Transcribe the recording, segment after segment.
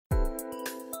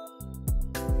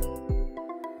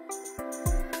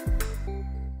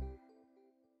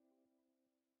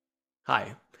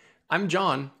Hi, I'm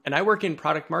John, and I work in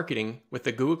product marketing with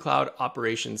the Google Cloud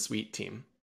Operations Suite team.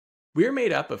 We're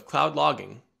made up of cloud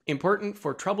logging, important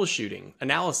for troubleshooting,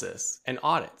 analysis, and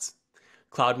audits,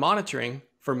 cloud monitoring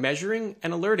for measuring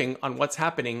and alerting on what's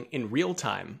happening in real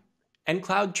time, and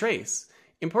cloud trace,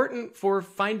 important for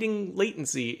finding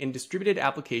latency in distributed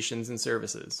applications and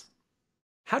services.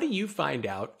 How do you find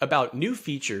out about new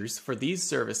features for these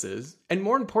services, and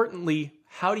more importantly,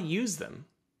 how to use them?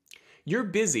 You're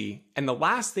busy, and the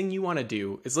last thing you want to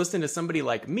do is listen to somebody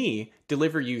like me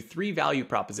deliver you 3 value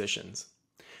propositions.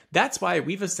 That's why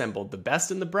we've assembled the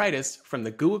best and the brightest from the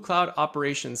Google Cloud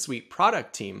Operations Suite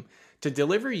product team to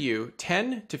deliver you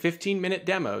 10 to 15-minute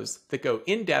demos that go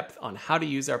in depth on how to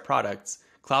use our products,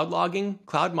 cloud logging,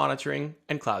 cloud monitoring,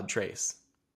 and cloud trace.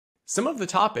 Some of the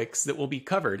topics that will be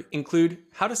covered include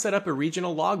how to set up a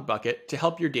regional log bucket to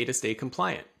help your data stay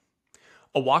compliant,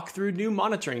 a walk through new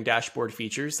monitoring dashboard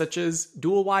features such as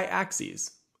dual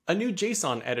y-axes, a new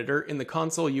JSON editor in the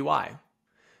console UI,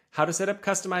 how to set up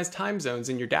customized time zones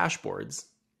in your dashboards,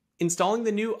 installing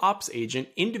the new Ops agent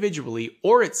individually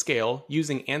or at scale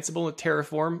using Ansible and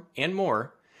Terraform, and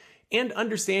more, and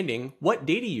understanding what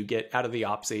data you get out of the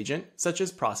Ops agent, such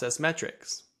as process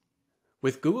metrics.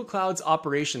 With Google Cloud's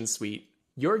Operations Suite,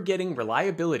 you're getting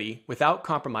reliability without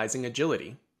compromising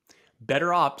agility,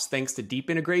 better ops thanks to deep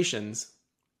integrations,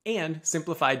 and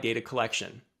simplified data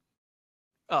collection.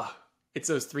 Ugh, it's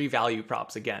those 3 value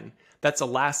props again. That's the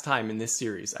last time in this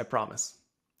series, I promise.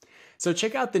 So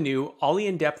check out the new O11y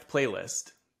In-depth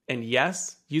playlist. And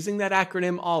yes, using that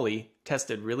acronym OLLY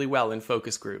tested really well in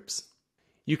focus groups.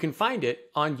 You can find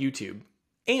it on YouTube.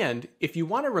 And if you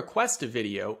want to request a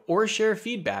video or share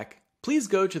feedback, please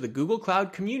go to the Google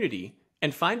Cloud community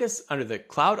and find us under the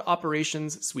Cloud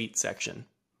Operations Suite section.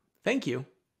 Thank you.